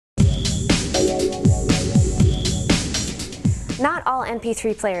Not all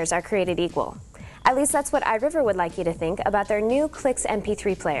MP3 players are created equal. At least that's what iRiver would like you to think about their new Clix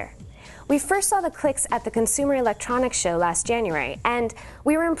MP3 player. We first saw the Clix at the Consumer Electronics Show last January, and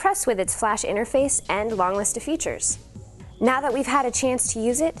we were impressed with its flash interface and long list of features. Now that we've had a chance to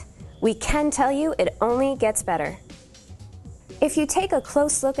use it, we can tell you it only gets better. If you take a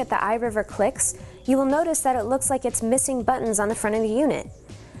close look at the iRiver Clix, you will notice that it looks like it's missing buttons on the front of the unit.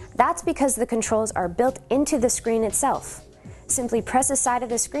 That's because the controls are built into the screen itself. Simply press the side of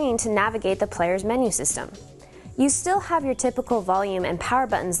the screen to navigate the player's menu system. You still have your typical volume and power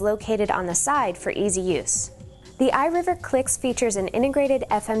buttons located on the side for easy use. The iRiver Clix features an integrated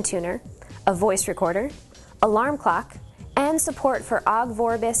FM tuner, a voice recorder, alarm clock, and support for OGG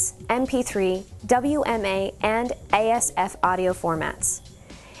Vorbis, MP3, WMA, and ASF audio formats.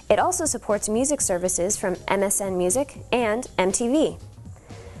 It also supports music services from MSN Music and MTV.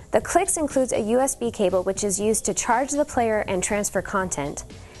 The Clix includes a USB cable which is used to charge the player and transfer content,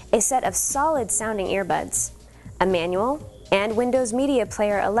 a set of solid-sounding earbuds, a manual, and Windows Media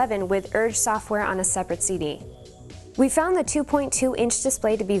Player 11 with Urge software on a separate CD. We found the 2.2-inch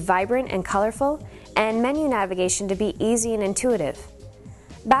display to be vibrant and colorful, and menu navigation to be easy and intuitive.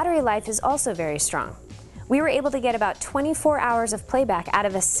 Battery life is also very strong. We were able to get about 24 hours of playback out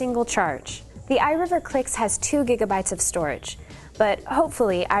of a single charge. The iRiver Clix has 2 GB of storage, but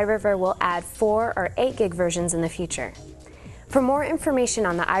hopefully iRiver will add 4 or 8 gig versions in the future. For more information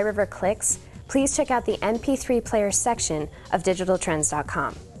on the iRiver Clix, please check out the MP3 player section of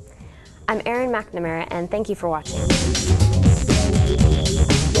digitaltrends.com. I'm Erin McNamara, and thank you for watching.